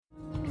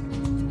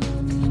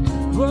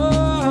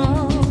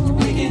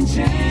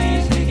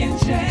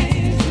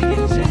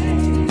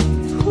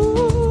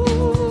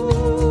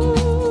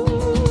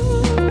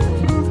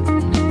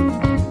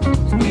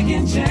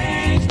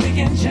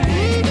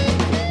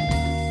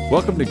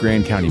Welcome to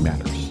Grand County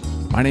Matters.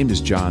 My name is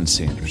John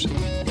Sanderson.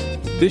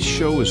 This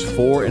show is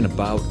for and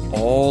about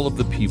all of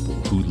the people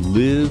who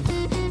live,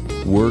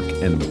 work,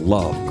 and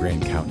love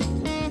Grand County.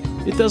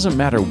 It doesn't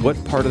matter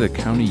what part of the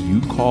county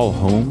you call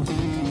home,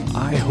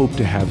 I hope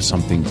to have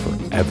something for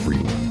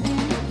everyone.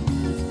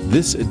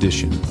 This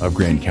edition of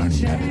Grand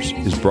County Matters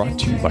is brought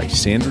to you by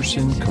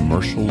Sanderson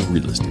Commercial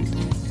Real Estate.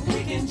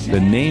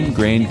 The name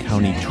Grand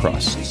County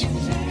trusts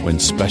when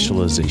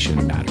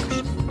specialization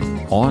matters.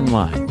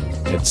 Online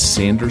at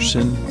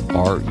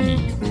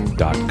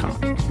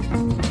sandersonre.com.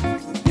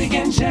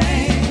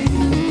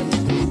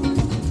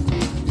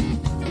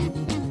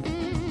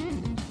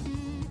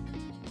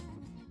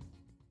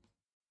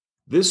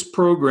 This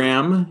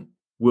program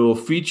will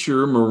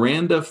feature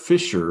Miranda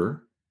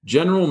Fisher,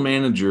 General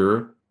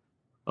Manager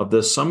of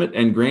the Summit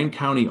and Grand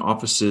County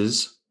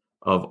offices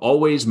of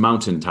Always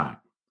Mountain Time.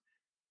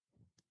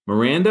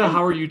 Miranda,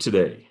 how are you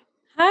today?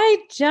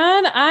 Hi,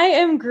 John. I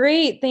am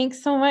great.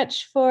 Thanks so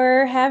much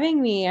for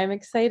having me. I'm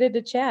excited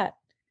to chat.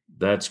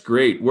 That's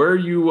great. Where are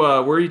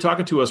you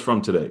talking to us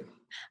from today?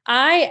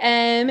 I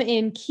am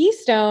in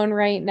Keystone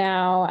right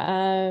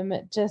now,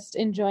 just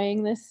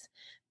enjoying this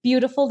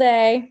beautiful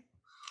day.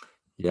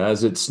 Yeah,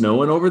 is it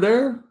snowing over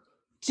there?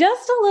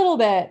 Just a little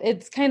bit.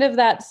 It's kind of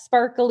that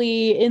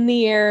sparkly in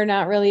the air,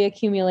 not really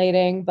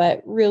accumulating,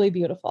 but really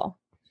beautiful.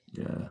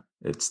 Yeah,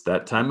 it's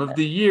that time of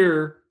the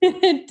year.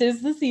 It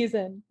is the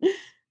season.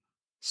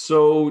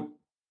 So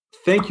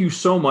thank you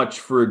so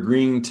much for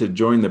agreeing to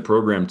join the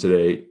program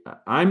today.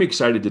 I'm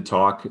excited to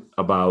talk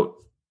about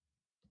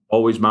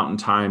Always Mountain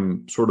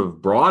Time sort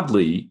of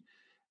broadly,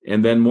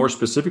 and then more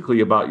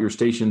specifically about your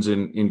stations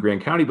in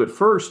Grand County. But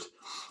first,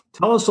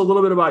 tell us a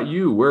little bit about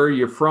you. Where are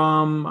you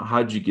from?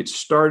 How'd you get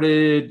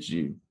started?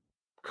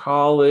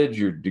 College,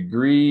 your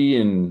degree,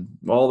 and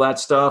all that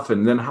stuff.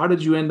 And then how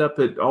did you end up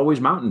at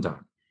Always Mountain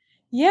Time?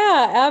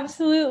 Yeah,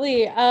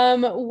 absolutely.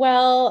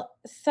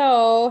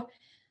 So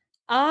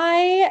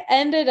I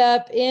ended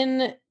up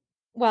in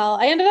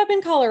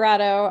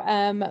Colorado.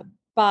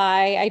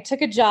 I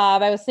took a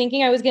job. I was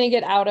thinking I was going to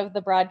get out of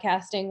the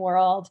broadcasting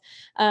world.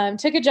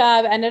 Took a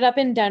job, ended up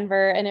in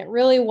Denver, and it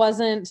really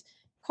wasn't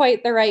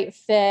quite the right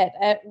fit.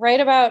 At right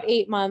about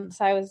 8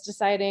 months, I was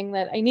deciding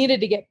that I needed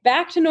to get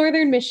back to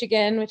Northern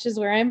Michigan, which is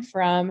where I'm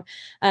from,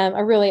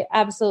 a really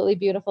absolutely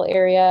beautiful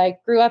area. I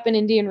grew up in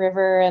Indian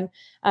River and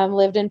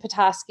lived in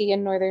Petoskey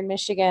in Northern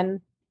Michigan,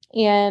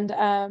 and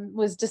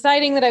was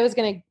deciding that I was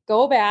going to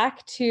go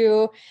back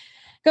to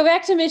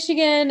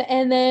Michigan.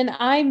 And then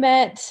I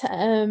met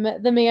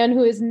the man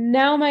who is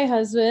now my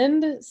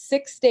husband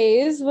 6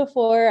 days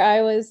before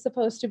I was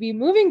supposed to be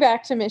moving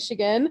back to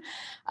Michigan.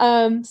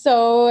 And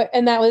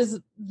that was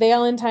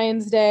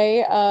Valentine's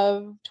Day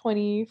of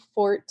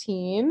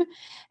 2014.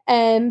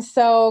 And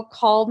so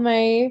called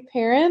my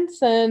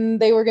parents, and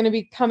they were going to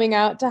be coming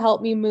out to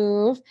help me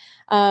move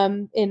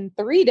in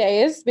 3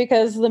 days,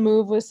 because the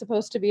move was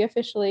supposed to be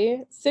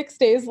officially 6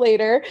 days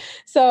later.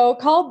 So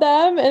called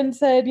them and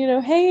said,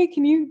 hey,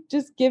 can you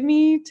just give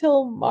me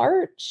till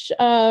March?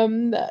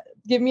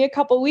 Give me a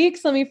couple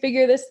weeks. Let me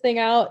figure this thing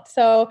out.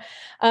 So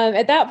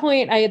at that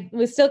point, I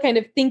was still kind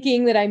of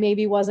thinking that I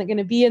maybe wasn't going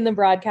to be in the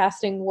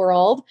broadcasting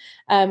world,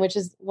 which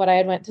is what I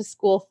had went to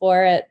school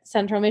for at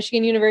Central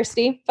Michigan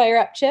University, Fire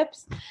Up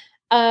Chips.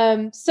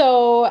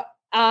 So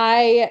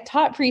I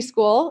taught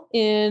preschool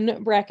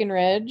in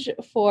Breckenridge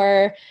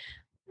for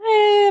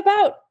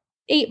about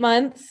 8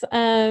 months.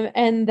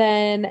 And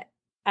then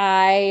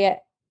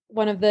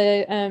one of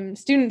the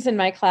students in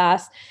my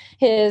class,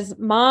 his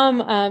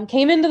mom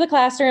came into the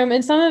classroom,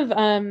 and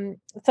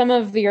some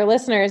of your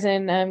listeners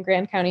in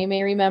Grand County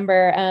may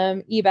remember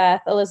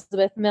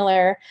Elizabeth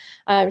Miller.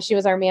 She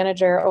was our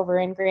manager over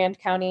in Grand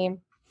County,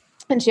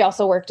 and she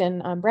also worked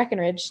in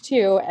Breckenridge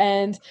too.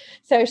 And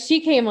so she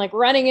came like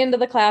running into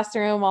the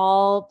classroom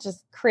all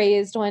just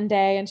crazed one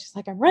day. And she's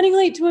like, I'm running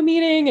late to a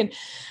meeting. And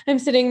I'm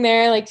sitting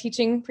there like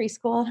teaching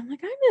preschool. And I'm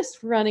like, I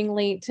miss running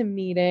late to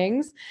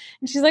meetings.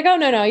 And she's like, oh,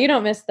 no, you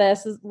don't miss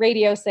this. It's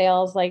radio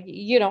sales. Like,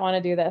 you don't want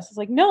to do this. It's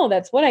like, no,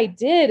 that's what I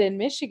did in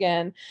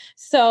Michigan.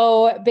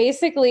 So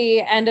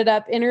basically ended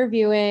up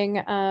interviewing.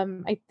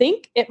 I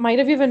think it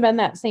might've even been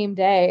that same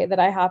day that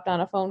I hopped on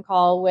a phone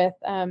call with,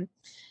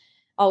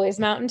 Always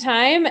Mountain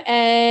Time,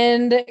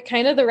 and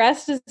kind of the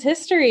rest is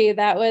history.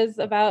 That was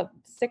about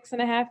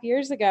 6.5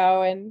 years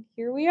ago, and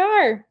here we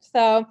are.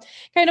 So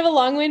kind of a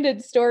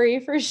long-winded story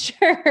for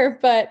sure,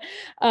 but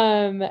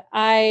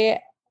I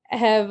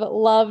have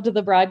loved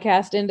the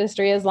broadcast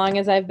industry as long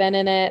as I've been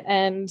in it.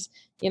 And,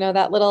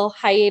 that little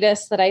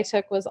hiatus that I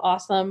took was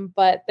awesome,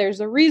 but there's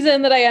a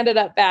reason that I ended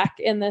up back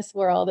in this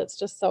world. It's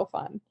just so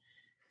fun.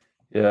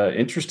 Yeah.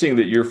 Interesting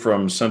that you're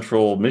from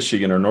Central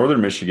Michigan or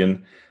Northern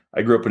Michigan.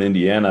 I grew up in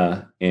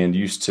Indiana and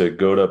used to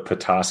go to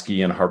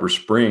Petoskey and Harbor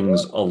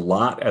Springs a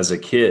lot as a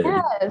kid.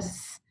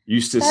 Yes.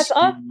 That's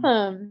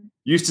awesome.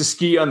 Used to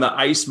ski on the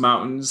ice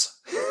mountains.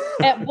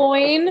 At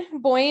Boyne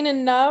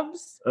and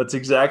Nubs. That's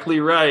exactly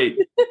right.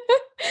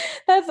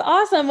 That's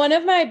awesome. One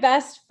of my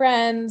best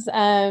friends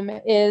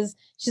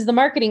she's the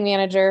marketing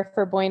manager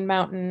for Boyne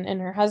Mountain,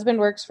 and her husband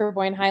works for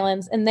Boyne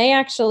Highlands. And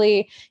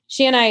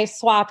she and I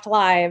swapped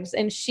lives,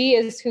 and she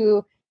is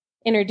who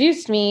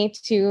introduced me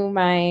to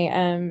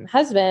my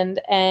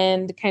husband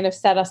and kind of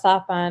set us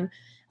up on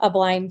a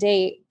blind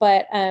date.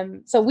 But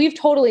so we've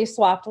totally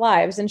swapped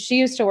lives, and she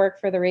used to work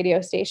for the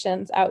radio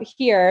stations out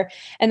here.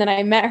 And then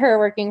I met her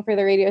working for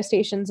the radio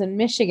stations in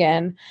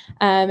Michigan.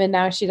 And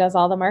now she does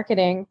all the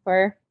marketing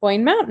for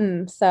Boyne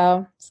Mountain.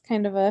 So it's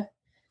kind of a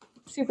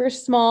super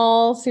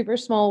small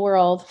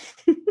world.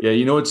 Yeah.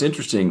 It's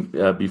interesting.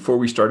 Before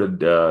we started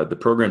the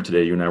program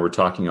today, you and I were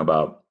talking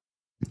about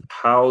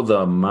how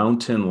the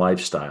mountain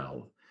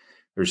lifestyle,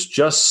 there's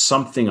just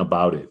something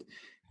about it.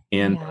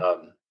 And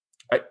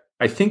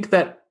I think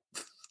that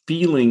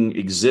feeling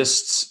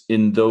exists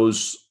in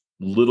those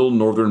little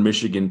northern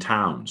Michigan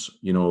towns.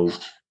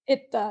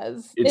 It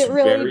does. It's it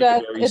really very,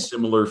 does. very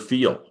similar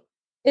feel.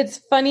 It's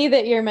funny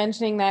that you're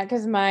mentioning that,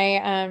 because my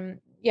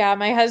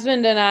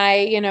husband and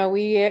I,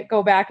 we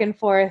go back and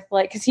forth,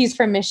 like, because he's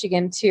from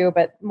Michigan too,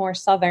 but more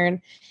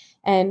southern.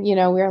 And,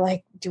 we're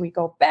like, do we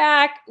go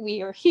back?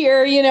 We are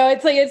here,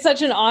 it's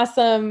such an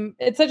awesome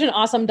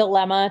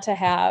dilemma to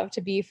have,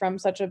 to be from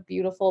such a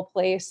beautiful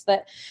place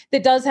that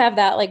does have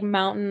that like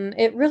mountain.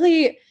 It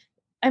really,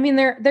 I mean,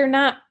 they're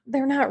not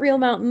real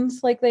mountains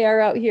like they are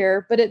out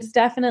here, but it's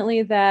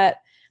definitely that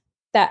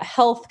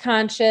health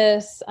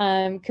conscious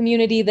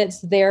community that's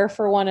there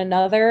for one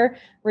another,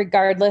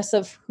 regardless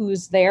of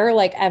who's there.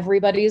 Like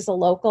everybody's a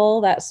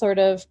local, that sort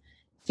of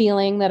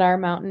feeling that our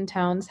mountain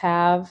towns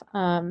have.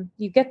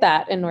 You get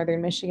that in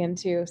northern Michigan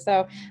too.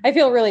 So I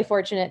feel really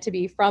fortunate to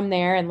be from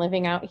there and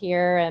living out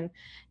here. And,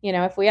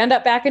 if we end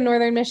up back in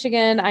northern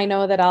Michigan, I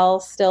know that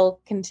I'll still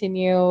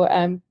continue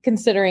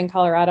considering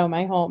Colorado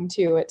my home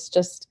too. It's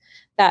just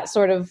that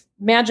sort of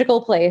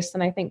magical place.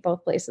 And I think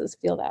both places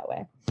feel that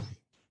way.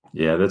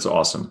 Yeah, that's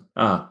awesome.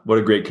 What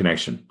a great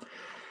connection.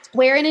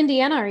 Where in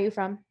Indiana are you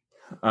from?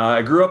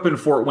 I grew up in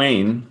Fort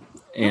Wayne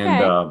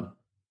and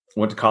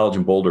went to college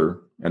in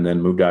Boulder, and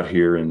then moved out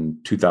here in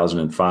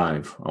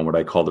 2005 on what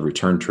I call the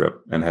return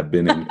trip, and have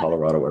been in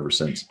Colorado ever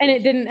since. And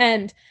it didn't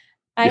end.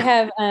 I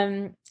have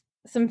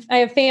I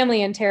have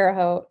family in Terre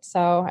Haute,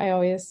 so I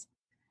always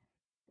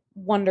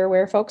wonder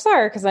where folks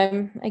are, because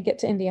I get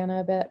to Indiana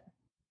a bit.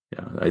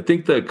 Yeah, I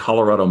think the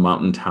Colorado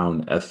mountain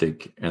town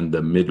ethic and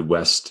the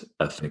Midwest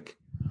ethic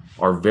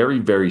are very,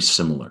 very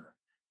similar.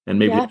 And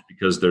maybe it's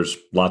because there's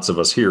lots of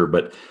us here,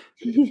 but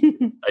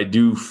I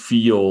do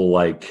feel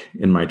like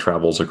in my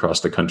travels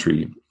across the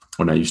country,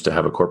 when I used to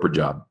have a corporate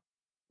job,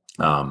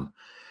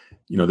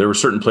 there were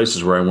certain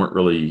places where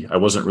I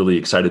wasn't really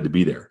excited to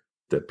be there,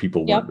 that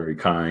people weren't very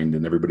kind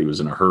and everybody was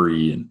in a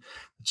hurry. And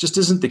it just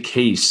isn't the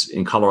case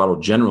in Colorado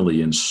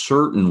generally, and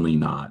certainly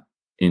not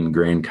in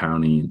Grand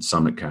County and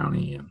Summit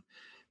County. And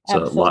it's a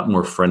lot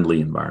more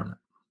friendly environment.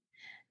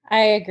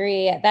 I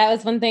agree. That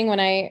was one thing when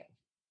I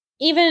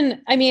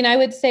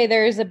would say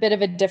there's a bit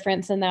of a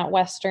difference in that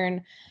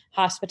Western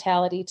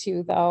hospitality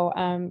too,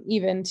 though,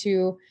 even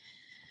to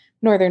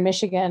Northern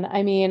Michigan.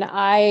 I mean,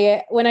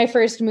 when I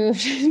first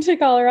moved to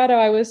Colorado,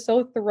 I was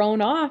so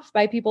thrown off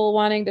by people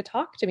wanting to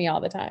talk to me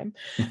all the time.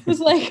 It was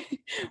like,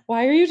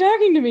 why are you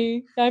talking to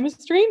me? I'm a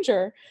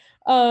stranger.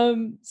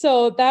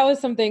 So that was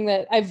something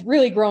that I've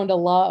really grown to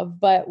love,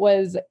 but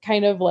was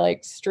kind of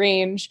like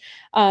strange.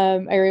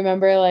 I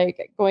remember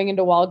like going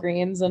into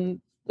Walgreens, and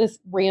this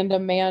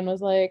random man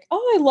was like,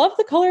 "Oh, I love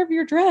the color of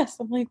your dress."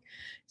 I'm like,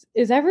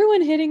 is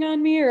everyone hitting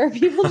on me, or are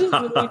people just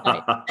really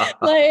nice?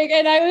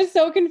 And I was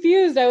so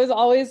confused. I was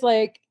always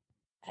like,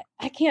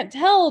 I can't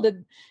tell.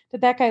 Did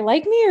that guy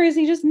like me, or is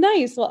he just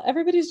nice? Well,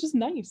 everybody's just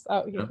nice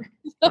out here.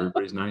 Yeah,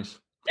 everybody's nice.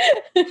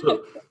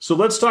 So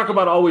let's talk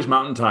about Always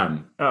Mountain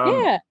Time.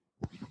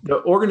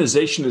 The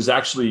organization is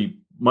actually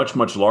much,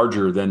 much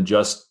larger than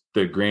just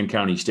the Grand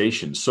County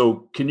station.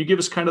 So can you give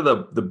us kind of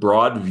the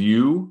broad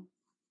view?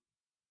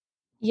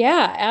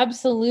 Yeah,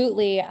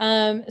 absolutely.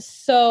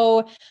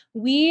 So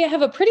we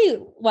have a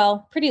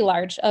pretty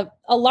large, a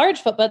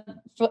large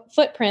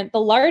footprint, the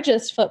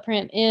largest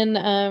footprint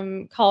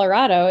in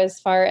Colorado as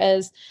far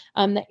as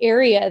the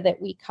area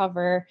that we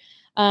cover.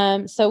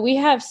 So we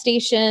have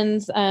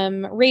stations,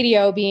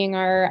 radio being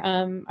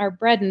our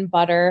bread and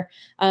butter.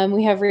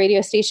 We have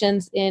radio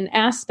stations in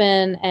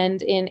Aspen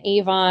and in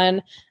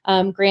Avon,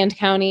 Grand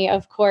County,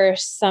 of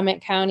course,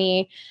 Summit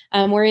County.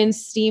 We're in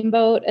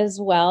Steamboat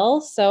as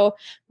well. So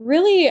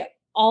really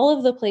all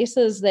of the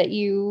places that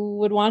you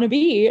would want to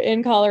be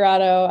in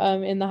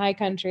Colorado, in the high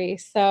country.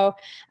 So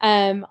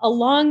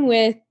along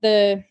with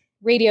the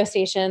radio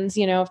stations,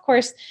 of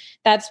course,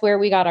 that's where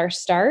we got our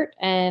start.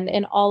 And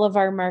in all of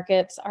our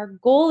markets, our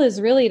goal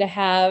is really to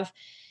have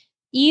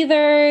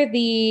either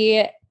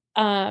the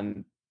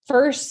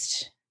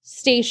first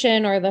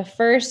station or the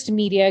first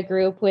media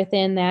group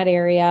within that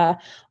area,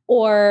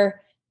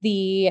 or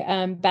the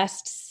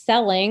best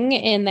selling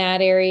in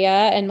that area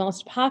and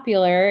most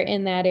popular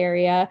in that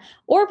area,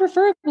 or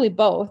preferably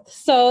both.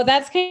 So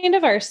that's kind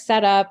of our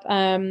setup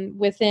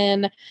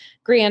within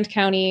Grand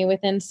County,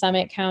 within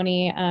Summit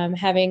County,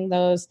 having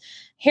those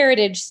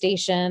heritage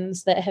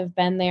stations that have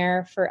been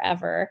there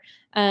forever.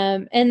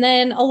 And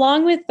then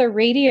along with the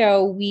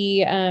radio,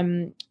 we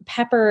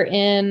pepper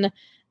in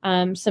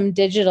some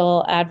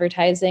digital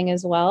advertising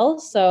as well.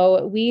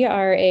 So we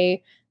are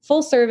a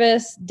full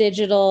service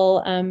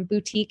digital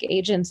boutique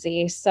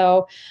agency.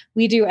 So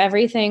we do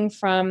everything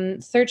from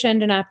search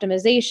engine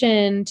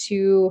optimization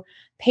to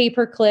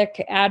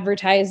pay-per-click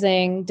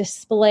advertising,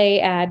 display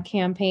ad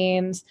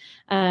campaigns,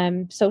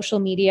 social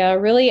media,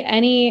 really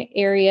any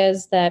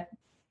areas that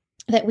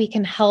we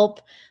can help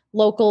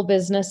local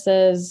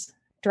businesses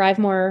drive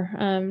more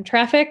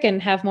traffic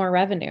and have more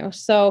revenue.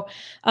 So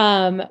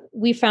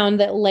we found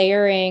that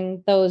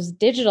layering those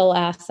digital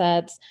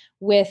assets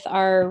with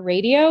our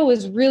radio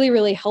was really,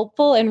 really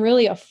helpful and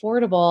really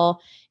affordable,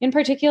 in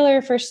particular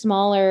for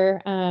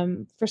smaller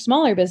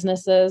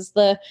businesses.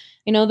 The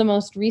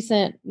most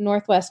recent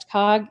Northwest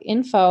COG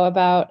info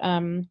about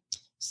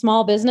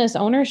small business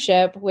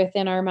ownership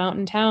within our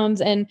mountain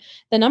towns, and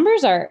the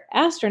numbers are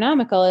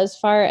astronomical as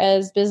far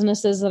as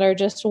businesses that are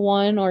just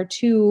 1 or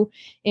 2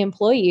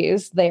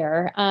 employees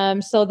there.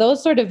 So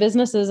those sort of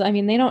businesses, I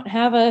mean, they don't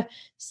have a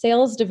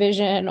sales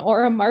division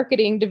or a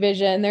marketing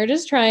division. They're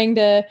just trying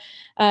to,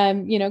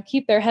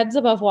 keep their heads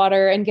above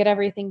water and get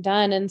everything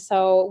done. And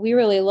so we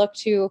really look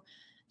to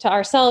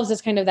ourselves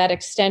as kind of that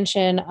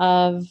extension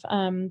of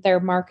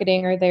their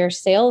marketing or their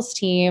sales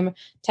team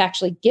to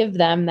actually give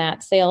them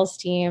that sales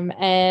team.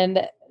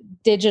 And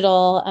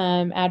digital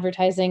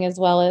advertising as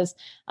well as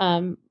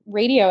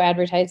radio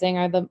advertising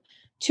are the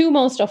 2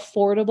 most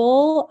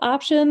affordable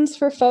options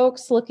for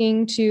folks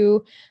looking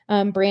to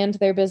brand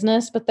their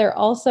business. But they're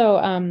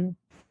also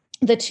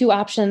the 2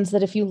 options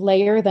that if you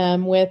layer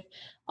them with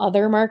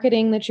other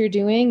marketing that you're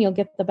doing, you'll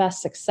get the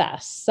best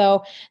success.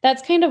 So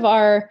that's kind of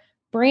our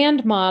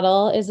brand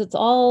model. Is it's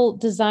all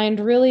designed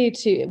really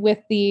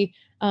with the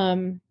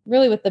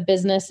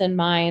business in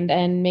mind,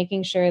 and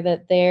making sure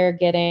that they're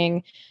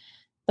getting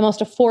the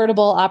most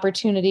affordable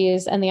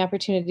opportunities and the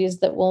opportunities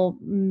that will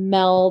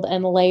meld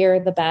and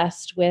layer the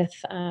best with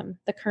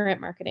the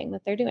current marketing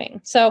that they're doing.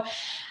 So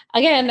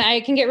again, I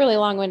can get really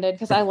long-winded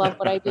because I love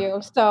what I do.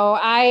 So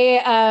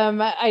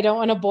I don't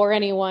want to bore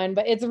anyone,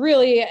 but it's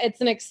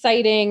an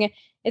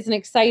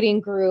exciting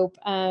group.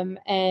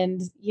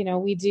 And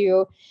we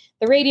do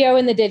the radio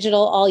and the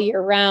digital all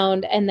year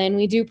round. And then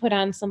we do put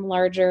on some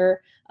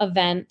larger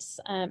events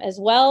as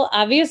well.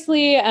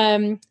 Obviously,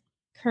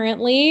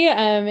 currently,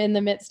 in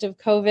the midst of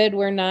COVID,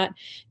 we're not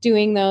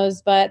doing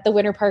those, but the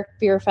Winter Park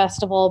Beer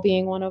Festival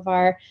being one of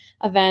our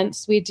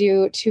events, we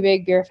do 2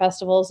 big beer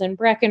festivals in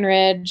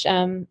Breckenridge,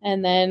 and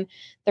then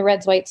the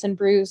Reds, Whites, and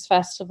Brews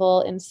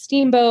Festival in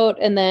Steamboat,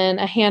 and then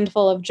a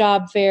handful of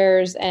job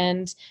fairs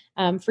and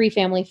free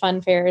family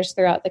fun fairs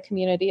throughout the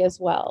community as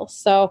well.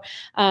 So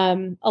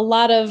a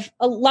lot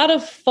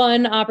of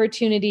fun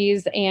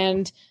opportunities,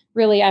 and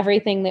really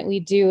everything that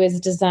we do is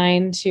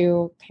designed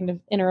to kind of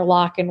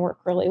interlock and work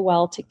really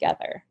well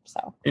together.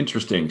 So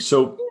interesting.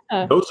 So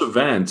those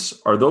events,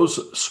 are those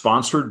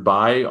sponsored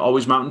by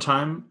Always Mountain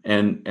Time?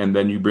 And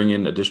then you bring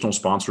in additional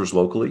sponsors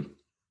locally?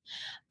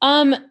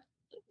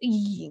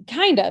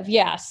 Kind of,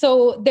 yeah.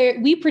 So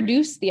we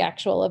produce the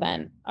actual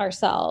event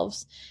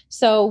ourselves.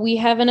 So we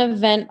have an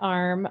event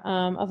arm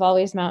of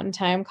Always Mountain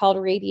Time called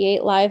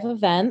Radiate Live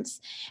Events.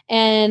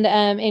 And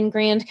in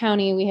Grand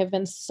County, we have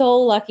been so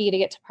lucky to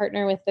get to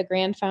partner with the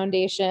Grand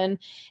Foundation.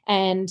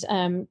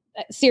 And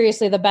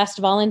seriously, the best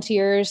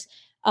volunteers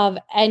of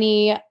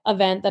any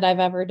event that I've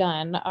ever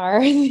done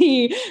are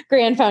the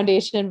Grand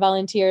Foundation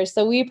volunteers.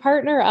 So we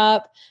partner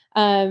up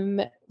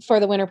for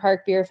the Winter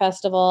Park Beer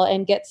Festival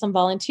and get some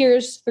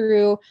volunteers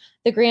through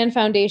the Grand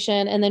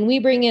Foundation. And then we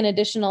bring in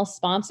additional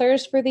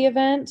sponsors for the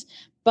event.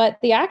 But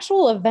the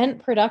actual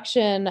event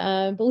production,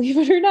 believe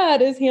it or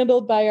not, is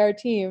handled by our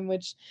team,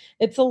 which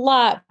it's a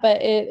lot,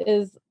 but it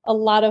is a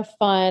lot of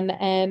fun,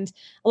 and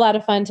a lot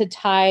of fun to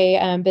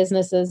tie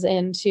businesses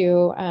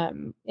into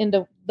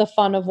the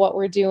fun of what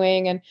we're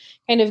doing, and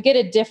kind of get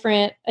a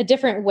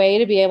different way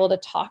to be able to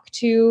talk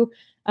to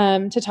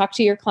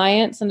your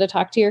clients and to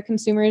talk to your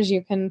consumers.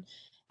 You can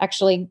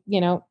actually,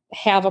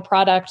 have a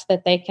product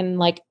that they can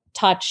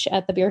touch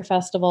at the beer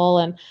festival.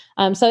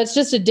 And so it's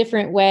just a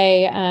different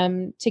way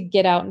to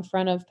get out in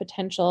front of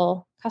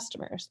potential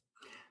customers.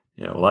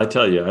 Yeah, well, I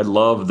tell you, I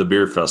love the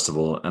beer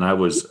festival, and I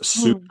was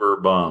super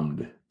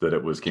bummed that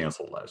it was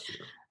canceled last year.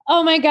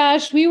 Oh my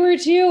gosh, we were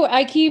too.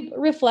 I keep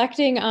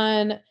reflecting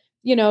on,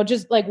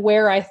 just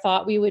where I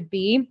thought we would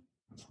be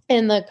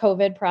in the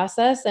COVID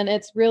process. And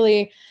it's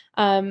really,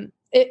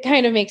 it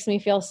kind of makes me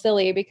feel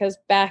silly, because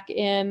back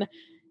in,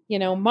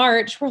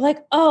 March, we're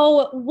like,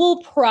 oh, we'll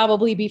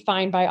probably be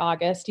fine by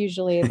August.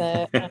 Usually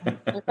the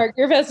Park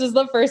Beer Fest is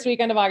the first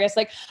weekend of August.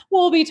 Like,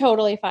 we'll be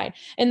totally fine.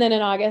 And then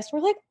in August, we're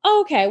like,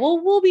 okay, well,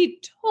 we'll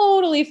be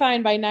totally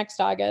fine by next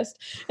August.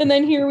 And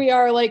then here we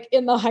are, like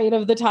in the height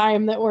of the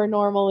time that we're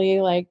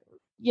normally like,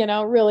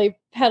 really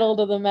pedal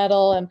to the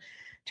metal and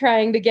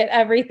trying to get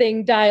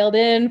everything dialed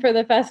in for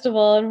the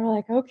festival. And we're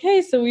like,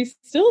 okay, so we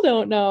still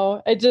don't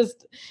know. I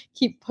just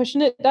keep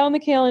pushing it down the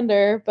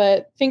calendar,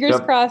 but fingers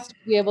crossed to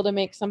be able to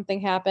make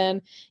something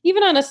happen,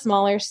 even on a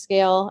smaller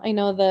scale. I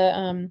know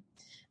the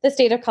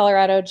state of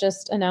Colorado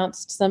just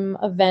announced some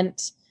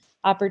event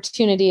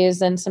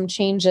opportunities and some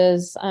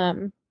changes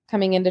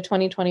coming into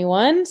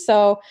 2021.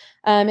 So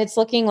it's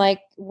looking like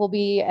we'll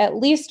be at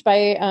least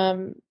by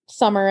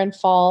summer and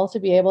fall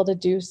to be able to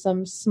do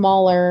some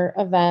smaller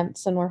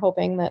events. And we're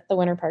hoping that the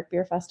Winter Park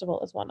Beer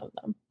Festival is one of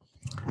them.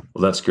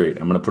 Well, that's great.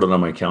 I'm going to put it on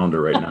my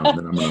calendar right now, and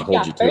then I'm going to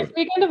hold you to it. First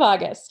weekend of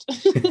August,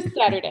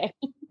 Saturday.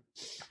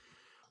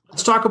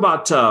 Let's talk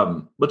about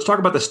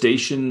the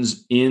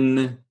stations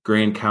in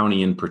Grand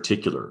County in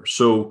particular.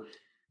 So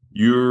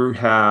you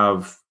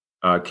have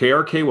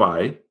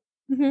KRKY,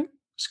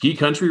 Ski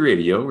Country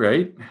Radio,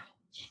 right?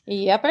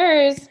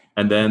 Yepers.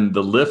 And then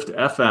the Lift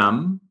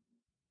FM.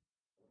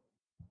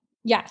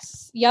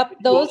 Yes. Yep.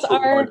 Those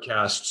are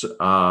broadcasts,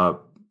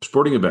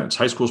 sporting events,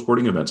 high school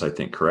sporting events, I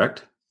think,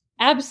 correct?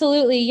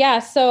 Absolutely. Yeah.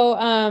 So,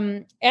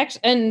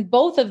 and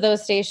both of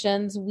those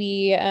stations,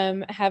 we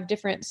have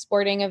different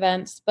sporting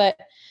events, but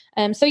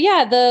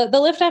the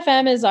Lift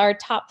FM is our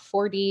top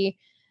 40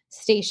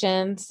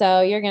 station.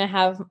 So you're going to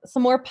have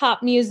some more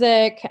pop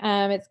music.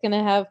 It's going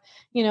to have,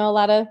 a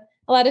lot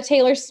of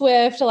Taylor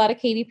Swift, a lot of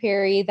Katy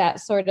Perry, that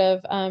sort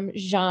of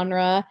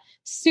genre.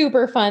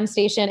 Super fun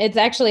station. It's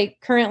actually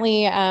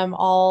currently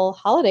all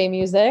holiday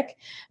music,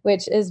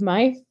 which is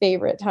my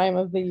favorite time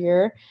of the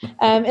year.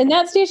 And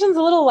that station's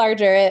a little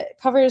larger. It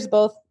covers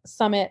both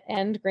Summit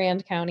and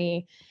Grand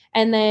County.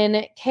 And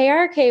then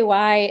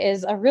KRKY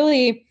is a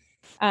really,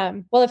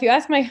 if you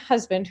ask my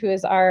husband, who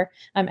is our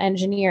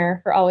engineer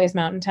for Always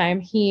Mountain Time,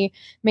 he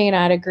may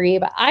not agree,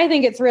 but I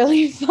think it's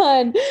really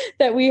fun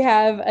that we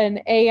have an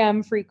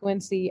AM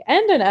frequency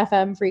and an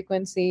FM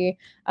frequency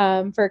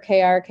for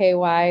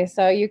KRKY.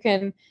 So you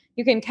can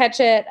catch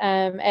it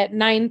at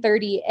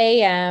 9:30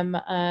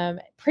 a.m.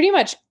 Pretty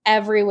much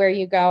everywhere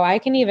you go. I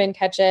can even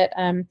catch it,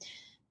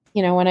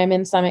 when I'm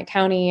in Summit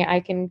County,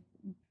 I can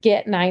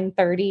get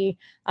 9:30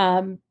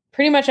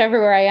 pretty much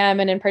everywhere I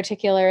am, and in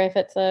particular if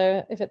it's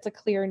a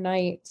clear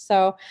night.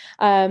 So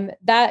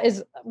that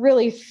is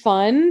really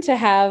fun to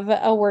have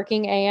a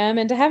working AM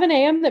and to have an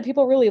AM that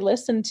people really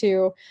listen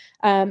to.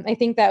 I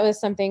think that was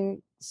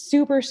something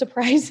super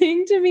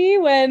surprising to me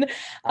when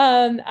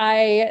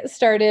I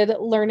started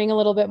learning a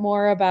little bit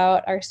more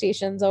about our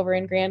stations over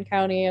in Grand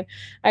County, and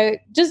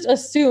I just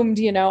assumed,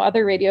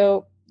 other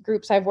radio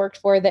groups I've worked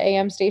for, the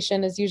AM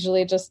station is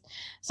usually just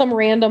some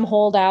random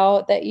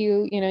holdout that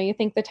you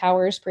think the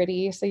tower is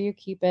pretty, so you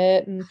keep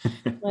it. And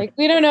like,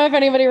 we don't know if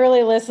anybody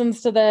really listens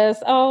to this.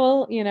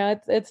 Oh,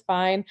 well, it's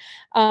fine.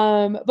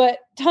 But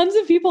tons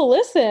of people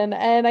listen.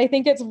 And I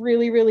think it's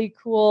really, really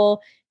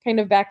cool, kind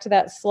of back to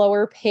that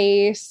slower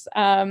pace,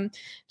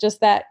 just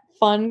that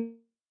fun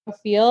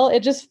feel.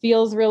 It just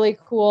feels really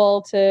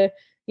cool to,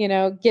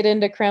 get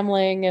into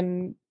Kremling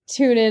and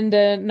tune into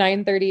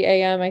 9:30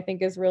 a.m. I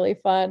think is really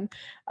fun.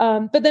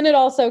 But then it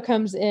also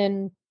comes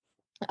in,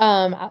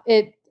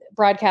 it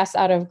broadcasts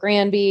out of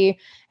Granby,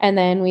 and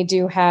then we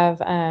do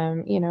have,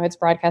 it's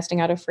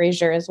broadcasting out of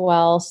Fraser as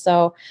well.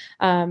 So,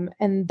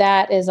 and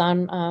that is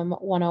on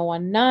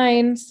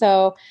 1019.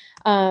 So,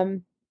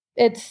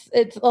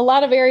 it's a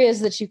lot of areas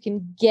that you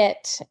can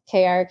get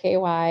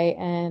KRKY,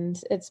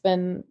 and it's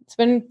been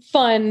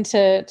fun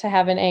to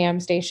have an AM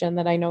station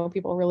that I know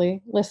people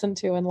really listen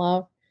to and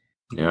love.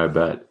 Yeah, I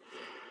bet.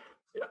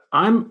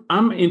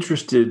 I'm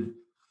interested,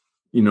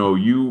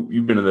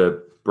 you've been in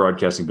the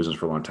broadcasting business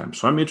for a long time.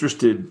 So I'm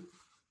interested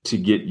to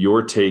get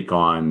your take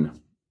on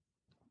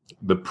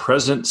the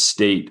present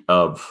state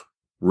of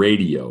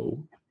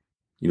radio,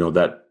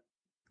 that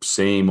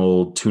same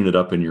old tune it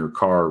up in your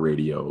car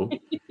radio,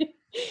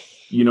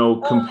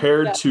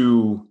 compared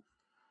to,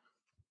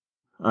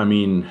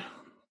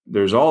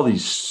 there's all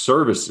these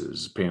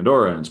services,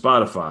 Pandora and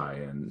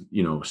Spotify and,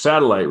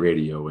 satellite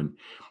radio. And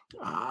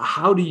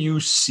how do you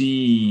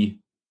see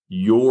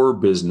your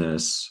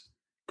business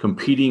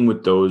competing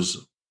with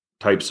those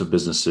types of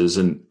businesses?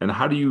 And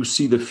how do you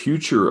see the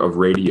future of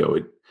radio?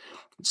 It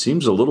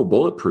seems a little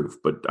bulletproof,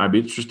 but I'd be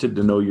interested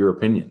to know your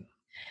opinion.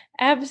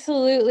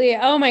 Absolutely.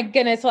 Oh my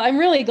goodness. Well, I'm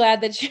really glad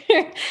that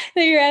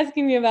you're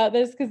asking me about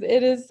this, because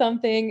it is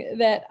something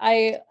that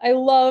I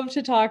love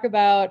to talk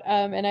about.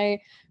 And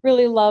I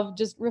really love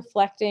just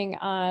reflecting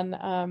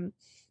on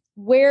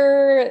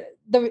where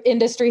the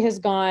industry has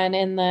gone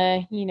in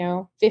the,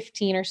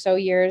 15 or so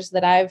years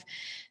that I've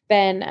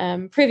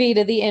been privy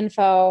to the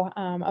info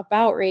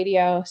about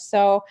radio.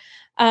 So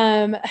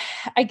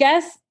I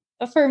guess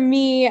for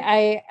me,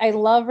 I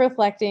love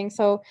reflecting.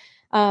 So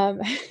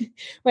Um,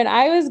 when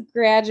I was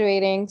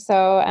graduating,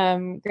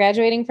 so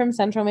graduating from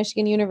Central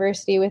Michigan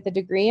University with a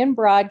degree in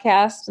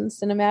broadcast and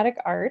cinematic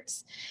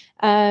arts.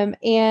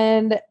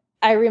 And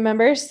I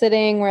remember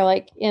we're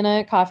like in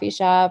a coffee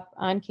shop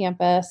on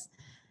campus,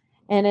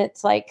 and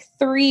it's like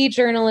 3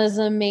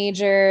 journalism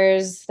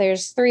majors.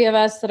 There's 3 of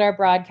us that are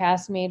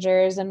broadcast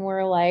majors, and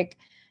we're like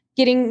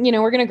we're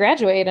going to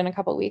graduate in a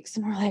couple of weeks.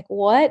 And we're like,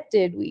 what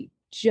did we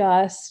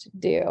just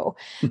do?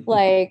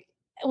 Like,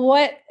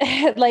 what,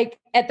 like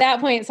at that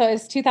point, so it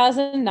was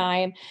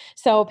 2009.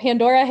 So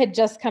Pandora had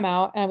just come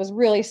out, and I was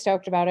really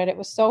stoked about it. It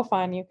was so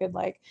fun. You could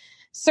like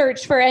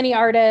search for any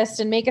artist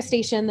and make a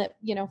station that,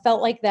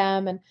 felt like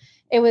them. And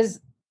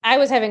I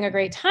was having a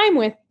great time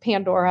with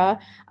Pandora,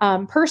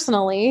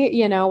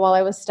 personally, while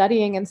I was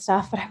studying and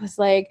stuff, but I was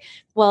like,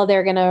 well,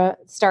 they're going to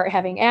start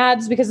having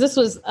ads, because this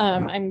was,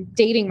 I'm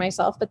dating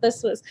myself, but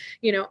this was,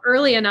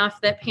 early enough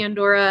that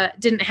Pandora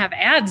didn't have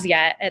ads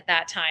yet at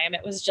that time.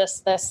 It was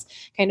just this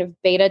kind of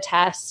beta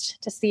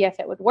test to see if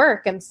it would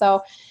work. And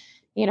so,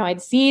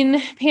 I'd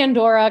seen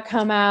Pandora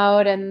come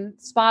out, and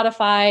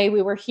Spotify,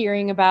 we were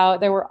hearing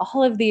about, there were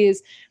all of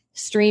these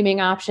streaming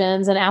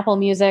options, and Apple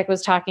Music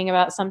was talking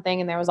about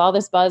something, and there was all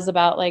this buzz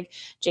about like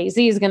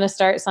Jay-Z is going to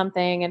start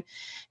something. And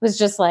it was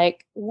just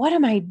like, what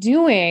am I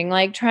doing?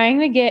 Like trying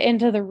to get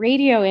into the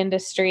radio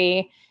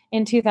industry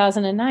in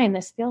 2009.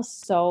 This feels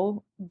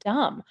so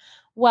dumb.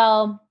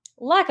 Well,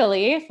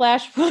 luckily,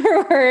 flash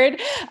forward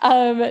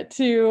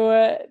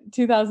to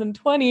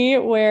 2020,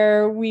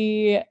 where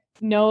we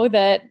know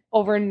that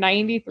over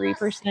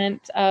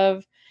 93%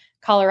 of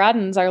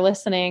Coloradans are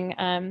listening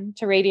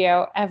to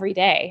radio every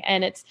day.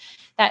 And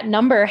that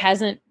number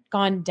hasn't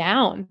gone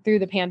down through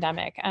the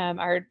pandemic.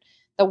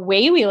 The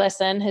way we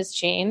listen has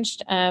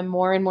changed.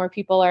 More and more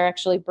people are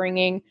actually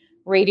bringing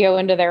radio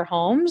into their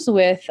homes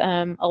with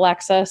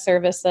Alexa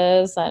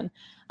services and,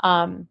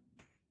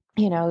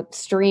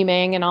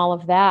 streaming and all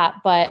of that.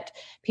 But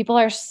people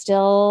are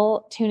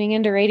still tuning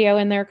into radio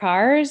in their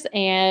cars,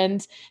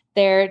 and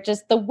they're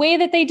just, the way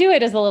that they do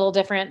it is a little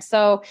different.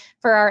 So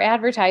for our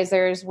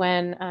advertisers,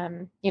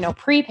 when,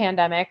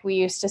 pre-pandemic, we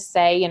used to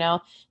say,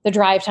 the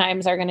drive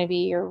times are going to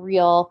be your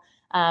real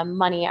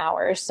money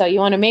hours. So you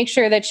want to make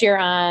sure that you're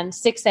on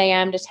 6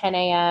 a.m. to 10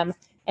 a.m.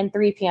 and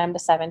 3 p.m. to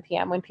 7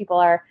 p.m. when people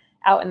are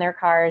out in their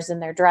cars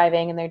and they're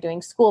driving and they're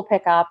doing school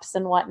pickups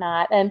and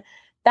whatnot. And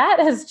that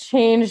has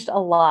changed a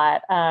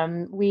lot.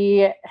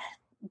 We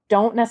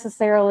don't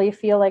necessarily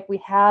feel like we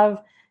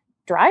have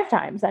drive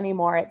times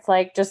anymore. It's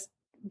like just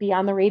be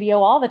on the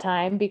radio all the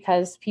time,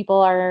 because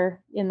people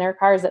are in their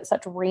cars at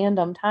such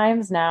random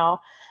times now.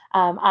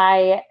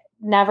 I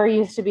never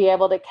used to be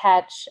able to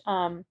catch,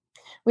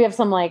 we have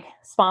some like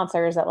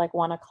sponsors at like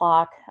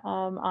 1:00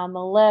 on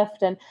the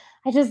lift, and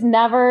I just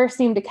never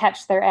seemed to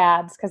catch their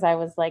ads because I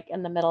was like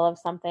in the middle of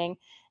something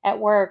at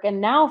work.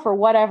 And now for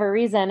whatever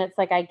reason, it's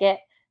like I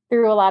get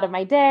through a lot of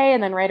my day,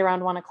 and then right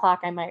around 1:00,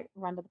 I might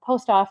run to the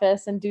post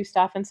office and do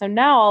stuff. And so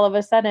now all of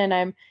a sudden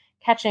I'm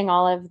catching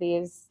all of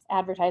these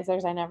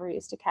advertisers I never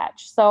used to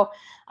catch. So,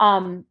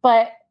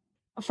 but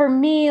for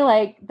me,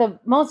 like the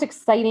most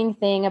exciting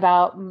thing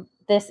about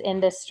this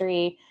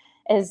industry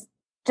is,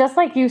 just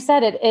like you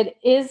said, it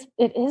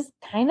is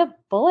kind of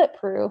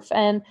bulletproof.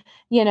 And,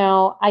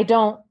 I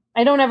don't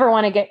ever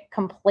want to get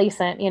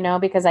complacent,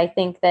 because I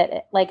think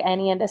that like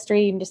any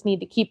industry, you just need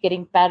to keep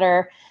getting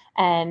better.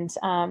 And,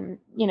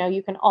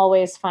 you can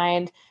always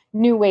find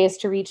new ways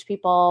to reach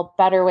people,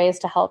 better ways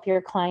to help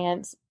your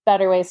clients,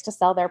 better ways to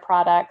sell their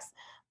products.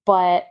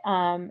 But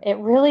it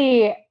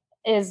really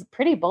is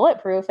pretty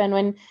bulletproof. And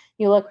when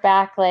you look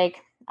back,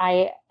 like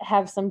I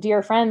have some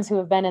dear friends who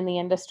have been in the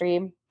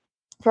industry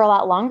for a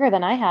lot longer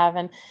than I have,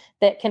 and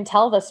that can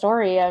tell the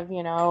story of,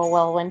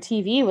 well, when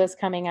TV was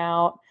coming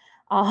out,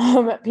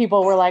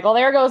 people were like, well,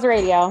 there goes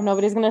radio.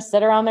 Nobody's going to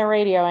sit around their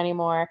radio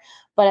anymore.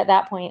 But at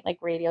that point, like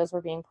radios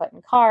were being put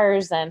in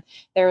cars, and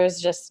there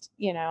was just,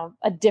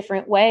 a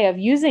different way of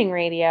using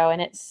radio,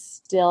 and it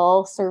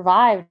still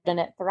survived and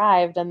it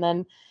thrived. And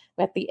then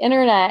with the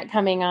internet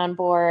coming on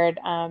board,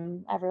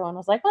 everyone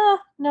was like,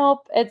 well,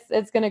 nope,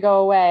 it's going to go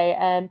away.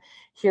 And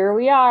here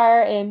we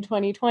are in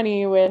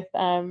 2020 with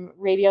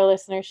radio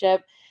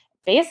listenership.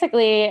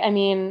 Basically, I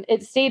mean,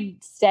 it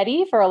stayed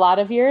steady for a lot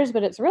of years,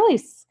 but it's really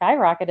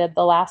skyrocketed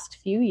the last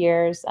few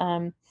years,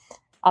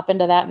 up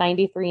into that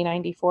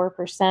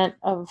 93-94%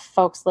 of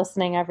folks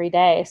listening every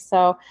day.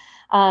 So,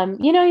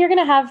 you're going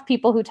to have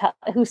people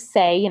who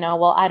say,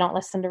 well, I don't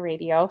listen to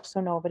radio, so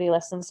nobody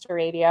listens to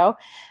radio,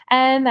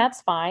 and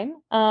that's fine.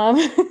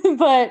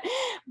 But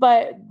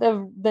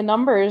the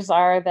numbers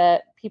are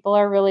that people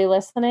are really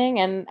listening,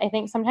 and I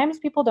think sometimes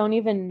people don't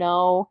even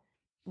know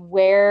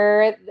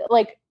where,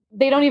 like,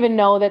 they don't even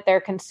know that they're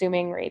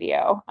consuming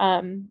radio.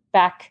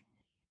 Back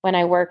when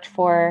I worked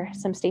for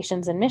some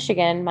stations in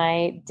Michigan,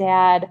 my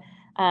dad,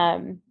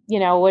 I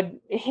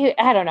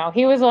don't know,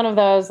 he was one of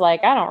those,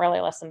 like, I don't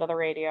really listen to the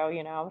radio,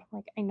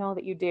 like, I know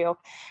that you do.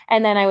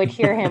 And then I would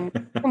hear him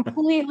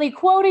completely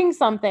quoting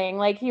something.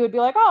 Like he would be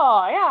like,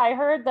 oh yeah, I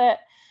heard that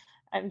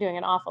I'm doing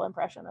an awful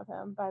impression of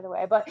him, by the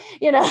way, but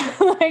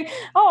like,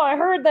 oh, I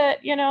heard that,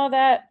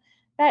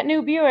 that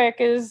new Buick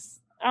is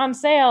on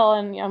sale.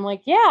 And I'm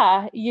like,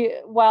 yeah,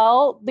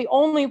 the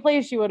only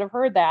place you would have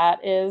heard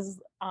that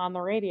is on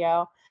the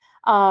radio.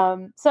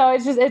 So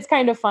it's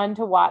kind of fun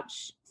to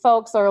watch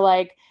folks, or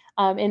like,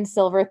 in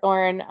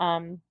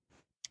Silverthorne,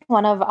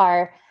 one of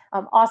our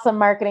awesome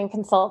marketing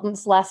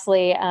consultants,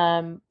 Leslie,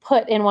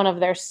 put in one of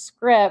their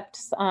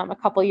scripts a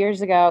couple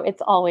years ago,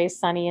 "It's always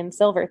sunny in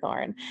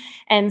Silverthorne."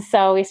 And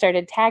so we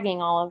started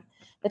tagging all of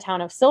the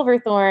town of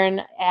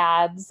Silverthorne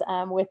ads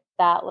with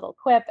that little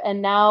quip.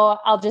 And now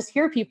I'll just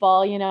hear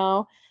people,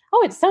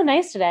 "Oh, it's so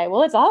nice today."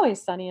 Well, it's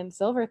always sunny in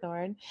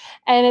Silverthorne.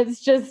 And it's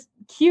just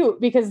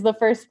cute because the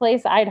first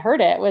place I'd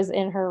heard it was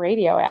in her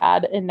radio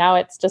ad. And now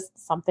it's just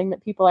something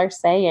that people are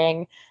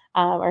saying,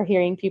 or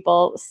hearing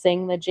people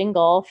sing the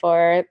jingle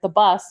for the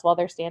bus while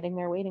they're standing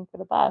there waiting for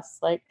the bus.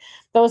 Like,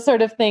 those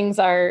sort of things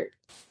are,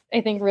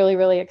 I think, really,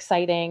 really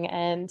exciting,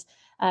 and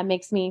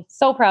makes me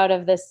so proud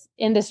of this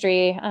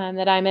industry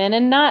that I'm in.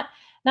 And not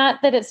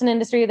that it's an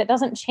industry that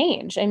doesn't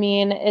change. I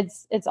mean,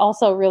 it's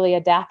also really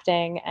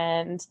adapting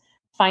and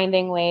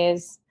finding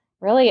ways.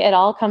 Really, it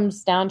all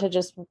comes down to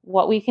just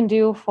what we can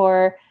do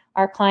for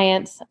our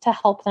clients to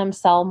help them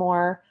sell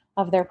more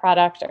of their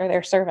product or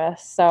their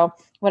service. So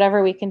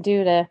whatever we can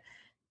do to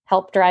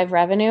help drive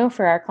revenue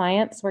for our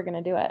clients, we're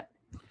going to do it.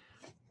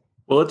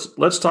 Well,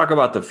 let's talk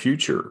about the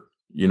future.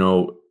 I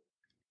don't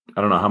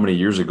know how many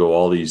years ago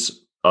all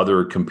these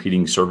other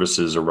competing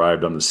services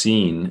arrived on the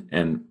scene,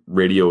 and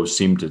radio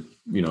seemed to,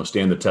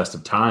 stand the test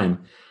of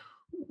time.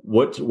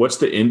 What's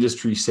the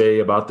industry say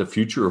about the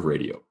future of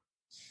radio?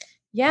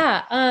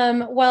 Yeah.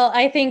 Well,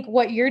 I think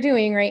what you're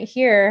doing right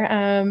here,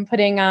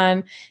 putting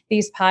on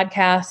these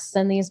podcasts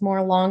and these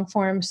more long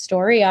form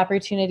story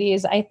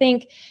opportunities, I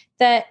think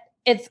that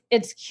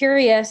it's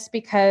curious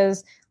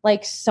because,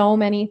 like so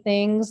many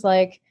things,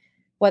 like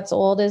what's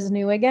old is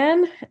new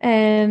again.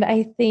 And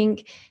I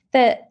think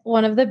that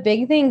one of the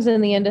big things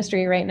in the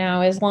industry right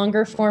now is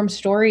longer form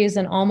stories,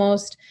 and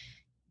almost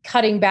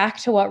cutting back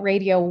to what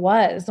radio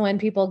was when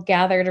people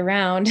gathered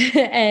around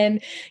and,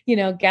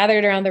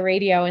 gathered around the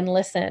radio and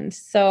listened.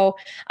 So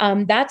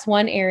that's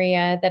one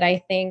area that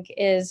I think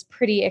is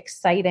pretty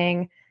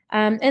exciting.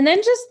 And then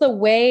just the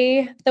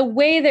way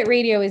that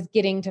radio is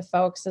getting to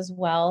folks as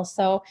well.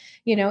 So,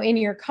 in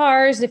your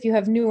cars, if you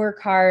have newer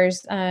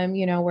cars,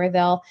 where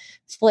they'll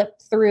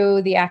flip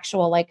through the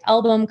actual like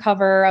album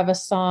cover of a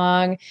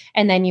song.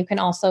 And then you can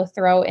also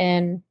throw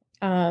in,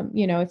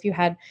 if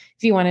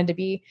you wanted to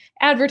be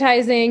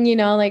advertising,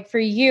 like for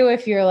you,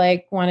 if you're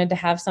like wanted to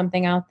have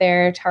something out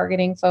there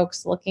targeting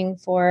folks looking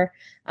for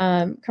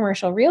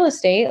commercial real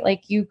estate,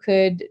 like you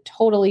could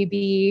totally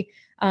be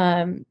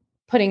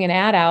putting an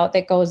ad out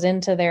that goes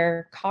into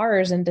their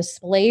cars and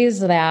displays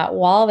that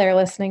while they're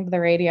listening to the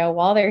radio,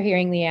 while they're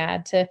hearing the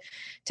ad, to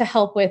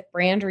help with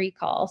brand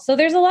recall. So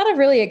there's a lot of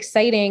really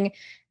exciting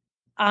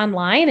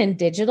online and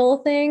digital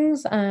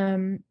things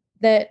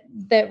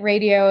that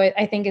radio,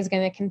 I think, is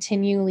going to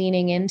continue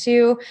leaning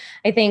into.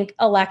 I think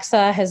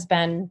Alexa has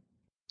been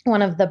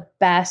one of the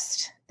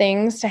best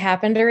things to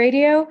happen to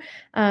radio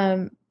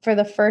for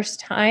the first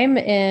time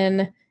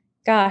in,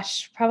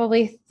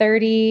 probably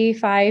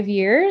 35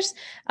 years.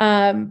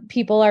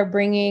 People are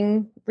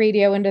bringing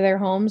radio into their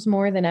homes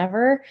more than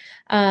ever.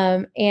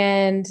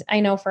 And I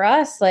know for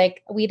us,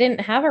 like, we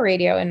didn't have a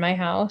radio in my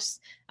house.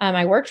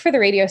 I worked for the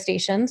radio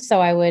station, so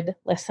I would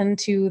listen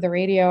to the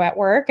radio at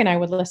work and I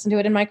would listen to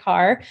it in my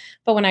car.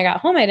 But when I got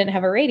home, I didn't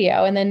have a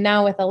radio. And then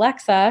now with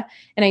Alexa,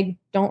 and I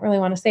don't really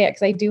want to say it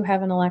because I do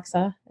have an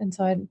Alexa, and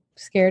so I'm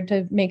scared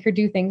to make her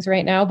do things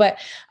right now. But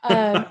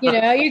you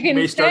can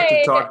may start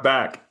to talk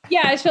back.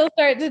 Yeah, she'll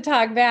start to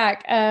talk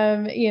back.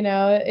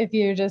 If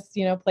you just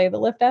play the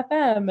Lyft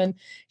FM, and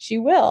she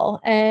will,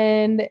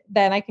 and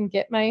then I can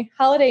get my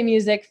holiday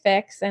music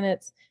fix, and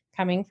it's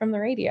coming from the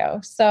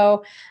radio.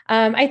 So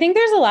I think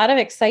there's a lot of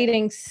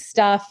exciting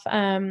stuff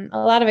on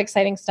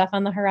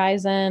the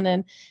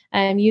horizon,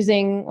 and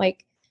using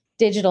like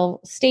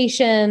digital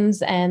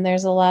stations. And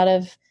there's a lot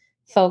of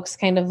folks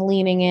kind of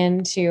leaning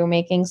into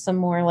making some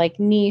more like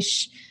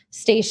niche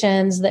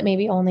stations that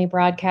maybe only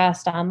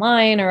broadcast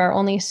online or are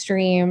only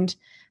streamed,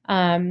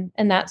 and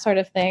that sort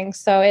of thing.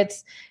 So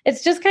it's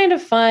just kind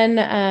of fun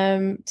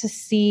to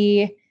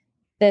see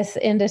this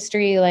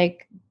industry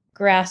like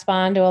grasp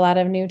onto a lot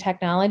of new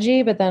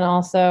technology, but then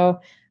also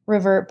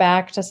revert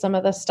back to some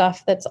of the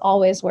stuff that's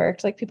always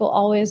worked. Like, people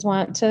always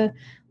want to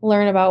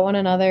learn about one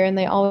another, and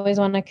they always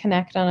want to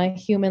connect on a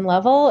human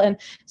level. And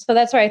so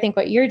that's why I think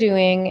what you're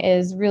doing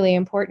is really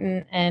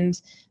important. And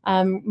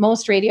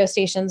most radio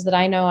stations that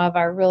I know of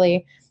are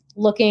really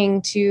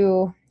looking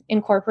to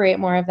incorporate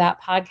more of that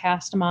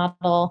podcast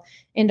model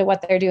into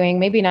what they're doing.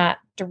 Maybe not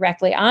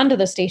directly onto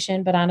the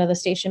station, but onto the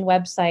station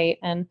website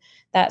and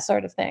that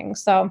sort of thing.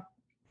 So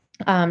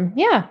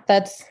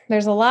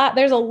there's a lot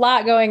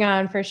going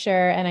on for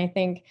sure. And I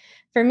think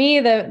for me,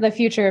 the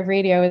future of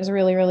radio is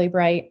really, really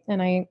bright.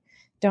 And I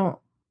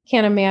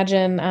can't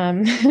imagine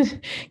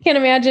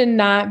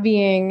not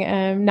being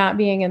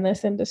in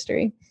this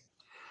industry.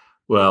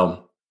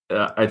 Well,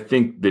 I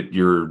think that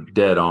you're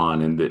dead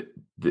on, and that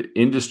the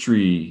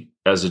industry,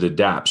 as it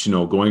adapts,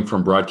 going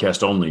from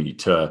broadcast only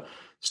to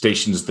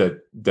stations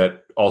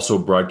that also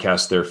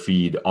broadcast their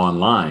feed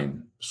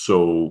online.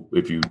 So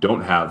if you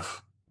don't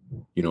have,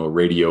 a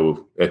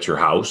radio at your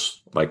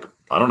house, like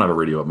I don't have a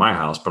radio at my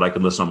house, but I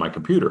can listen on my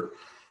computer.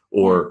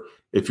 Or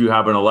if you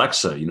have an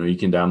Alexa, you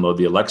can download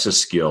the Alexa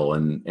skill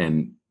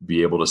and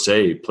be able to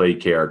say, play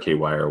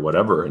KRKY or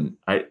whatever. And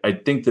I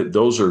think that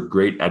those are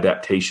great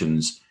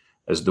adaptations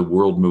as the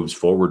world moves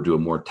forward to a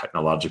more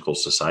technological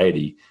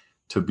society,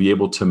 to be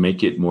able to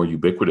make it more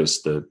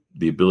ubiquitous, the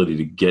ability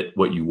to get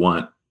what you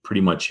want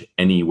pretty much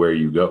anywhere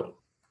you go.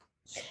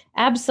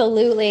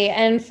 Absolutely.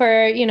 And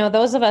for,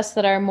 those of us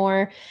that are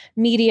more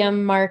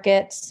medium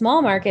market,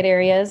 small market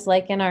areas,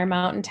 like in our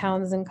mountain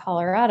towns in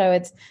Colorado,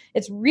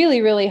 it's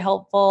really, really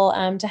helpful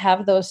to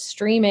have those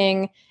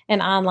streaming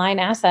and online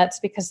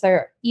assets because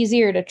they're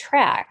easier to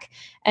track.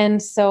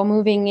 And so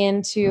moving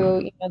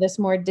into, this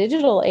more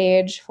digital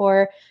age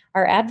for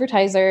our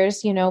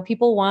advertisers,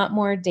 people want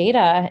more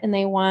data and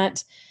they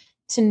want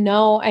to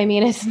know. I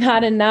mean, it's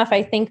not enough.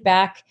 I think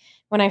back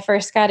when I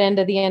first got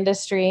into the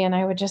industry and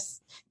I would just,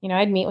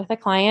 I'd meet with a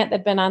client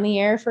that'd been on the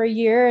air for a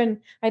year and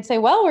I'd say,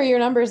 well, were your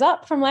numbers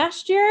up from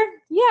last year?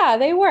 Yeah,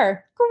 they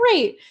were.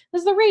 Great. This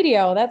is the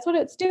radio. That's what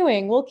it's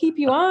doing. We'll keep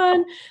you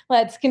on.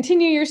 Let's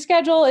continue your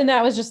schedule. And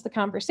that was just the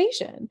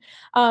conversation.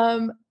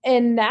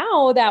 And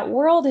now that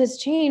world has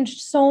changed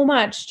so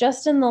much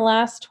just in the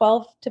last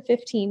 12 to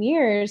 15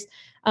 years.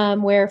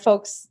 Where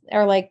folks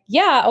are like,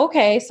 yeah,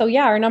 okay, so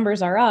yeah, our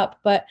numbers are up,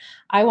 but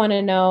I want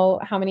to know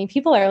how many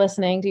people are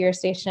listening to your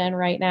station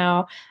right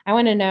now. I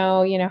want to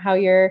know,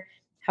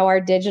 how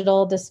our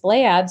digital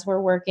display ads were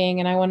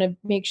working. And I want to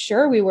make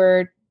sure we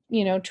were,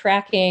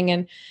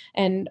 tracking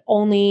and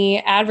only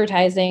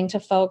advertising to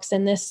folks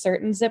in this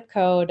certain zip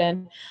code.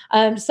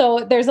 And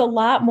so there's a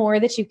lot more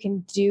that you can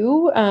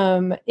do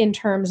in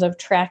terms of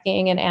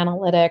tracking and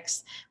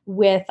analytics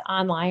with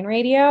online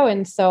radio.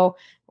 And so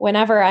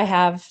whenever I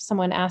have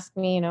someone ask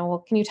me,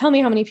 well, can you tell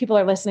me how many people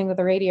are listening to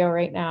the radio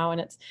right now?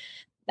 And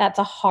that's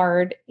a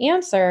hard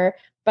answer,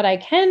 but I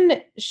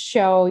can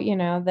show,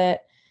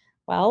 that,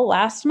 well,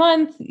 last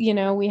month,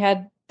 we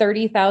had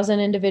 30,000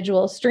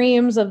 individual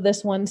streams of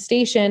this one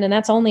station, and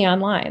that's only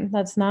online.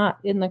 That's not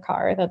in the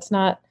car. That's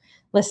not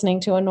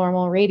listening to a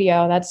normal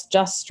radio. That's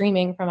just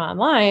streaming from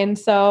online.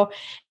 So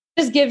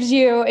it just gives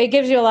you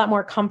a lot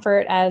more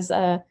comfort as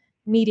a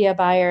media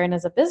buyer and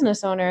as a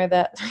business owner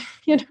that,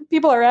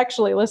 people are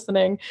actually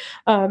listening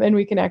and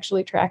we can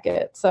actually track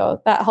it. So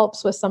that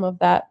helps with some of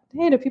that.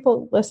 Hey, do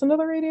people listen to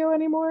the radio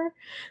anymore?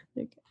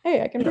 Like,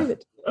 hey, I can prove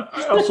it.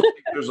 I also think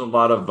there's a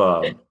lot of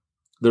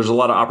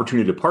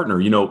opportunity to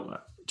partner.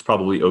 It's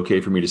probably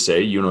okay for me to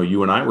say,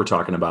 you and I were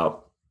talking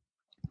about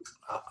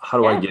how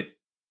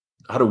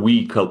do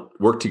we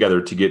work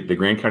together to get the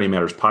Grand County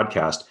Matters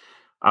podcast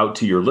out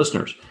to your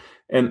listeners?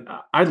 And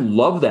I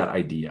love that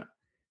idea.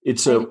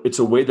 It's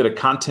a way that a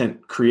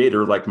content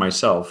creator like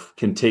myself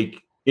can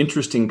take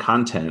interesting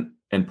content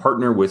and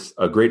partner with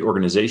a great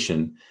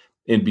organization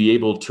and be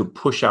able to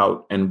push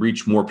out and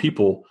reach more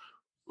people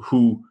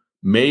who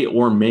may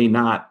or may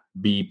not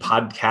be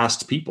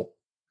podcast people.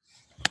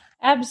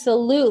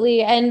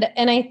 Absolutely. And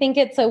I think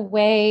it's a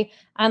way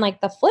on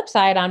like the flip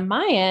side on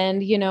my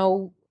end,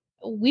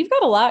 we've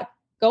got a lot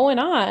going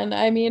on.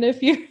 I mean,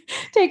 if you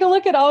take a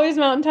look at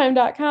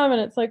alwaysmountaintime.com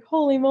and it's like,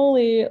 holy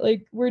moly,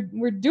 like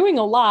we're doing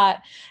a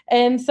lot.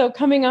 And so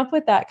coming up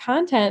with that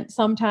content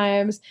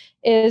sometimes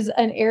is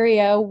an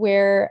area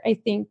where I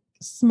think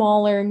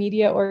smaller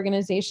media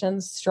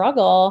organizations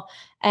struggle.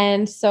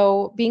 And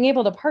so being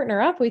able to partner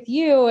up with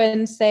you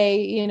and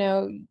say,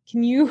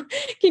 can you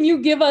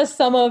give us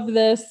some of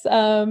this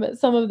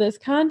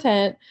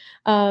content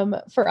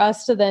for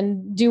us to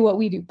then do what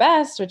we do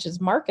best, which is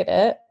market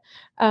it.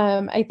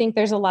 I think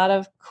there's a lot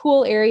of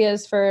cool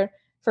areas for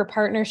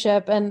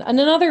partnership. And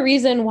another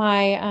reason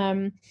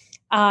why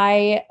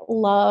I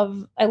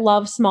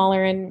love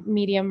smaller and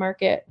medium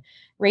market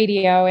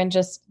radio and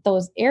just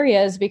those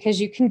areas,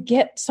 because you can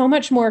get so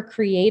much more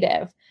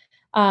creative.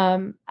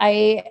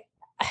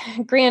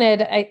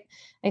 Granted,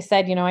 I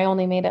said, I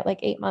only made it like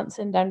 8 months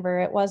in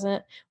Denver. It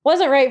wasn't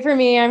right for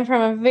me. I'm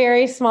from a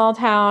very small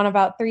town,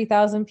 about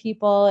 3,000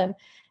 people. And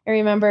I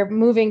remember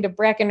moving to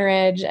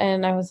Breckenridge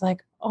and I was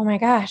like, oh my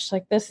gosh,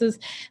 like this is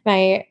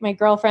my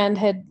girlfriend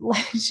had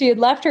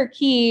left her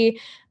key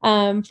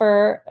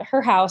for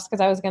her house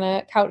because I was going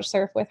to couch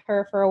surf with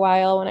her for a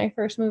while when I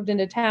first moved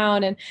into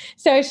town. And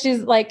so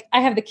she's like,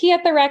 I have the key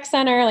at the rec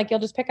center. Like, you'll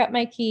just pick up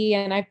my key.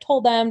 And I've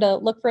told them to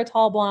look for a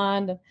tall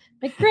blonde. And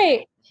I'm like,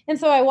 great. And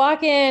so I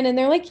walk in and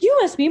they're like, you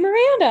must be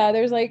Miranda.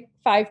 There's like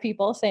 5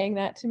 people saying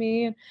that to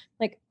me. And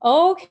like,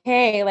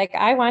 okay, like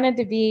I wanted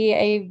to be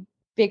a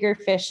bigger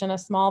fish in a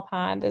small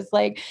pond is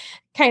like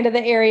kind of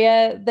the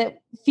area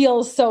that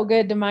feels so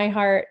good to my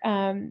heart.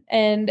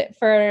 And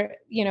for,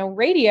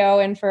 radio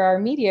and for our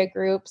media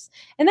groups,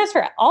 and that's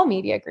for all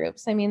media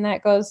groups. I mean,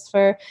 that goes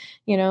for,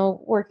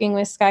 working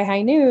with Sky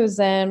High News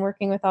and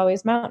working with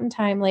Always Mountain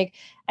Time. Like,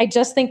 I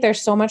just think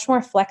there's so much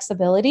more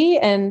flexibility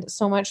and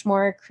so much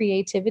more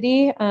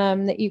creativity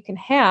that you can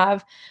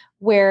have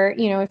where,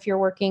 if you're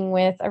working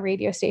with a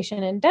radio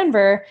station in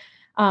Denver,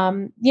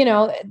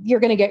 you're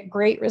going to get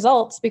great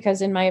results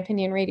because in my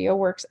opinion, radio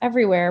works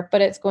everywhere,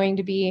 but it's going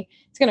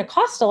to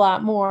cost a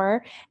lot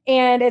more.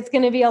 And it's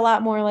going to be a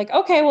lot more like,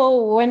 okay,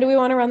 well, when do we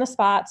want to run the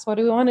spots? What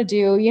do we want to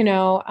do?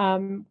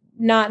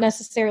 Not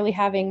necessarily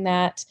having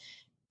that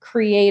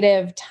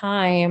creative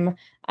time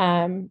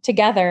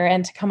together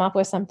and to come up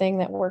with something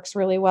that works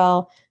really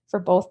well for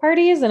both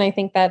parties. And I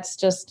think that's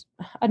just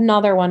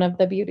another one of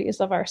the beauties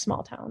of our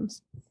small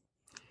towns.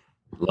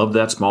 Love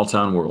that small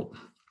town world.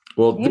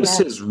 Well, Amen. This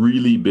has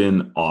really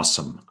been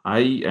awesome.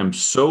 I am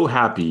so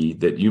happy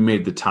that you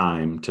made the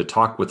time to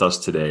talk with us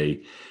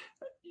today.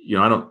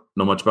 I don't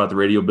know much about the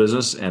radio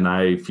business, and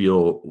I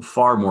feel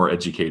far more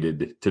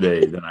educated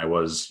today than I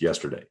was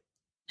yesterday.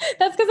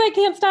 That's because I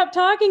can't stop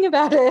talking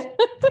about it.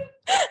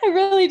 I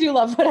really do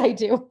love what I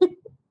do.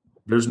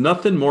 There's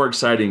nothing more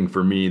exciting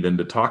for me than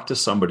to talk to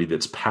somebody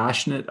that's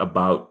passionate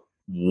about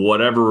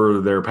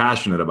whatever they're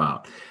passionate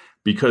about.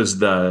 Because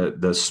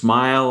the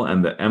smile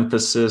and the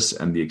emphasis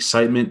and the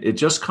excitement, it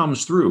just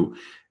comes through.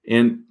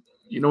 And,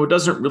 it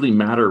doesn't really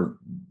matter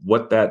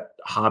what that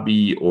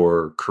hobby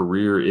or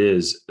career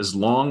is, as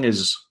long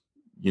as,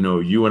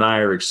 you and I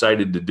are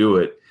excited to do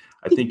it.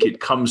 I think it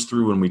comes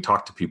through when we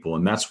talk to people,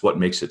 and that's what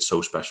makes it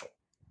so special.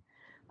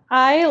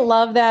 I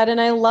love that.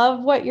 And I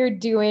love what you're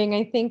doing.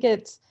 I think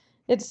it's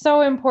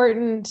so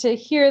important to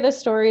hear the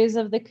stories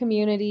of the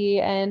community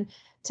and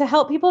to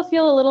help people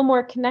feel a little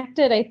more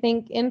connected. I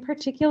think in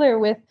particular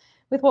with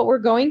what we're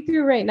going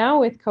through right now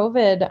with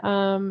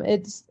COVID,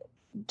 it's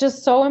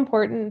just so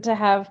important to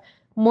have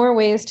more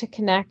ways to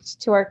connect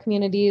to our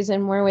communities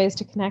and more ways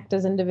to connect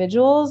as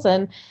individuals.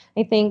 And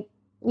I think,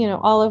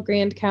 all of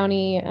Grand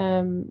County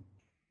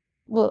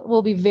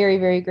will be very,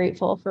 very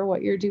grateful for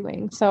what you're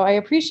doing. So I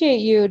appreciate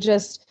you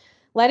just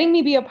letting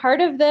me be a part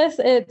of this.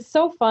 It's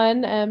so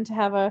fun to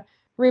have a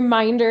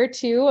reminder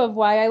too of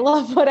why I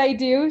love what I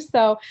do.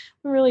 So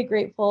I'm really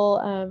grateful.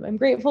 I'm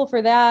grateful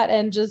for that.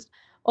 And just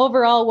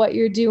overall what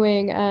you're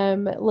doing,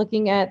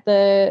 looking at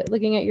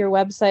your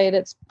website,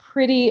 it's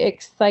pretty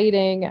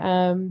exciting.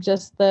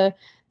 It's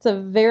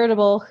a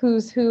veritable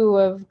who's who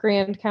of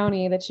Grand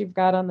County that you've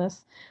got on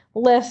this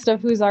list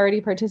of who's already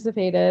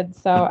participated.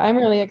 So I'm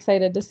really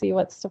excited to see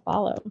what's to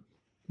follow.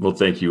 Well,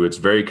 thank you. It's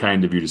very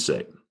kind of you to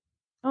say.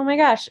 Oh my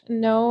gosh,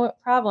 no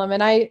problem.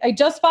 And I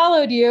just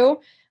followed you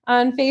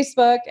on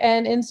Facebook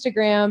and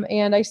Instagram,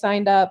 and I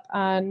signed up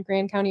on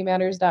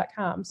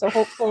grandcountymatters.com. So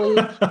hopefully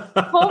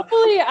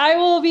I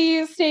will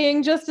be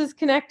staying just as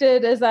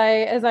connected as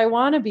I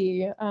want to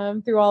be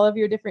through all of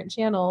your different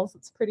channels.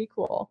 It's pretty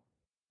cool.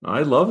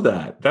 I love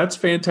that. That's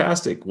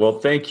fantastic. Well,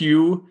 thank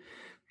you.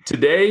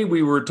 Today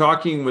we were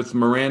talking with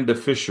Miranda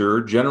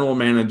Fisher, General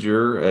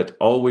Manager at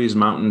Always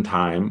Mountain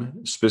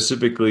Time,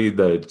 specifically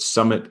the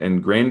Summit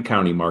and Grand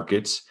County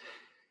markets.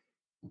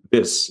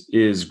 This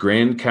is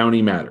Grand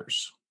County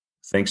Matters.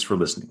 Thanks for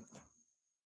listening.